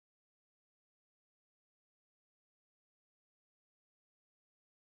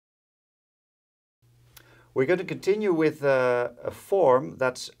We're going to continue with a form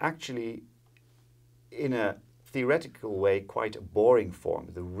that's actually, in a theoretical way, quite a boring form,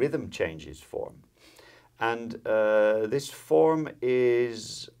 the rhythm changes form. And this form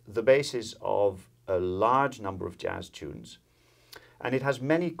is the basis of a large number of jazz tunes. And it has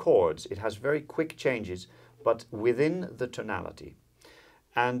many chords, it has very quick changes, but within the tonality.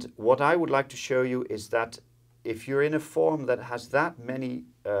 And what I would like to show you is that if you're in a form that has that many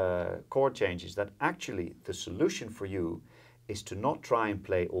chord changes, that actually the solution for you is to not try and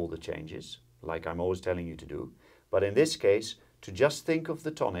play all the changes, like I'm always telling you to do, but in this case, to just think of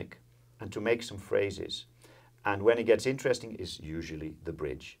the tonic and to make some phrases. And when it gets interesting is usually the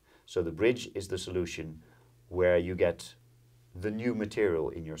bridge. So the bridge is the solution where you get the new material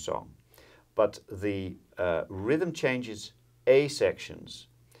in your song. But the rhythm changes A sections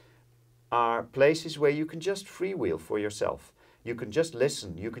are places where you can just freewheel for yourself. You can just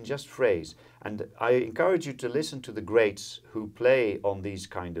listen, you can just phrase. And I encourage you to listen to the greats who play on these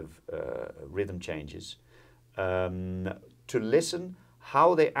kind of rhythm changes, to listen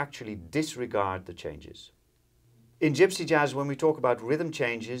how they actually disregard the changes. In gypsy jazz, when we talk about rhythm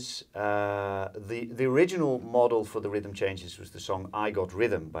changes, the original model for the rhythm changes was the song I Got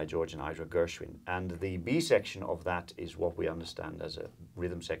Rhythm by George and Ira Gershwin. And the B section of that is what we understand as a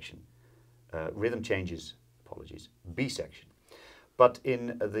rhythm section. Rhythm changes, apologies, B section. But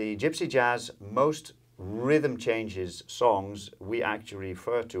in the gypsy jazz, most rhythm changes songs we actually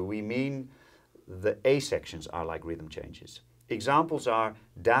refer to, we mean the A sections are like rhythm changes. Examples are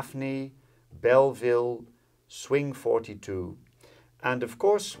Daphne, Belleville, Swing 42, and of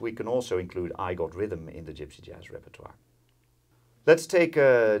course we can also include I Got Rhythm in the gypsy jazz repertoire. Let's take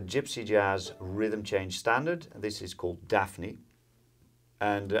a gypsy jazz rhythm change standard. This is called Daphne.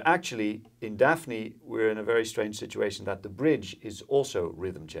 And actually, in Daphne, we're in a very strange situation that the bridge is also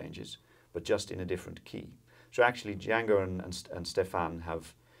rhythm changes, but just in a different key. So actually, Django and Stéphane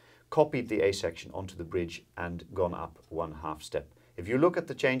have copied the A section onto the bridge and gone up 1/2 step. If you look at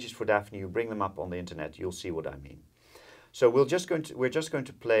the changes for Daphne, you bring them up on the internet, you'll see what I mean. So we're just going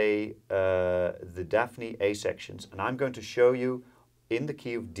to play the Daphne A sections, and I'm going to show you in the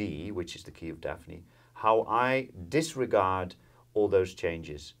key of D, which is the key of Daphne, how I disregard all those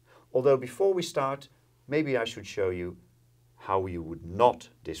changes. Although before we start, maybe I should show you how you would not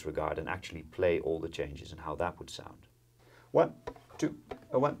disregard and actually play all the changes and how that would sound. 1, 2,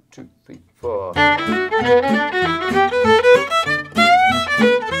 1, 2, 3, 4.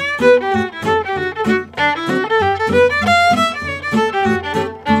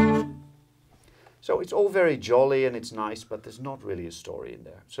 So it's all very jolly and it's nice, but there's not really a story in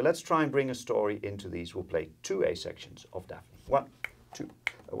there. So let's try and bring a story into these. We'll play 2 A sections of Daphne. 1, 2,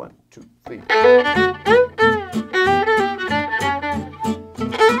 1, 2, 3.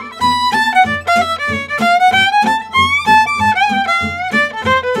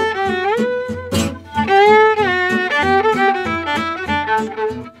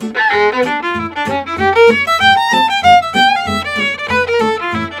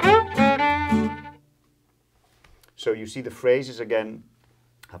 So you see the phrases again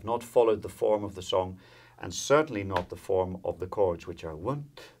have not followed the form of the song, and certainly not the form of the chords, which are 1,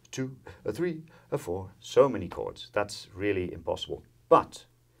 2, 3, 4, so many chords. That's really impossible. But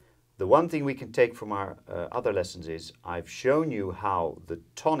the one thing we can take from our other lessons is I've shown you how the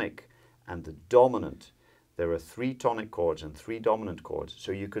tonic and the dominant, there are 3 tonic chords and 3 dominant chords.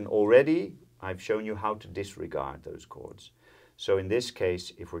 So you can already, I've shown you how to disregard those chords. So in this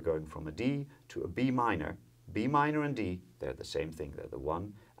case, if we're going from a D to a B minor and D, they're the same thing. They're the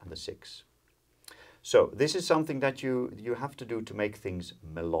 1 and the 6. So this is something that you have to do to make things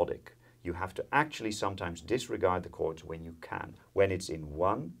melodic. You have to actually sometimes disregard the chords when you can, when it's in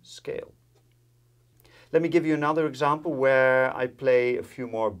one scale. Let me give you another example where I play a few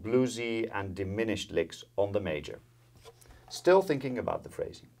more bluesy and diminished licks on the major. Still thinking about the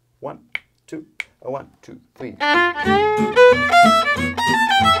phrasing. 1, 2, 1, 2, 3.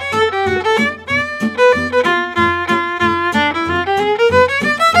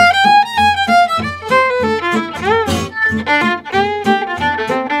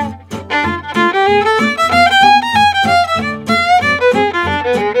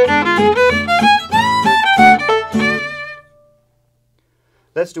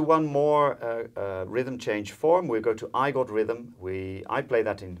 Let's do one more rhythm change form. We'll go to I Got Rhythm. I play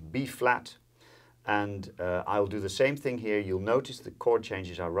that in B flat, and I'll do the same thing here. You'll notice the chord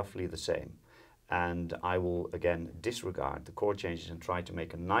changes are roughly the same, and I will again disregard the chord changes and try to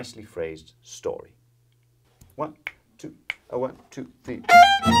make a nicely phrased story. 1, 2, 1, 2, 3.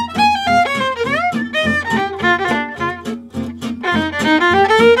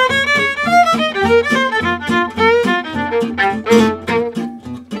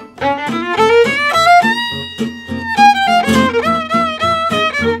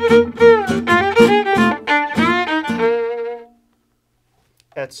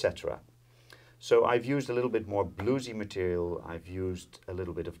 etc. So I've used a little bit more bluesy material, I've used a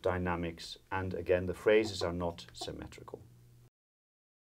little bit of dynamics, and again the phrases are not symmetrical.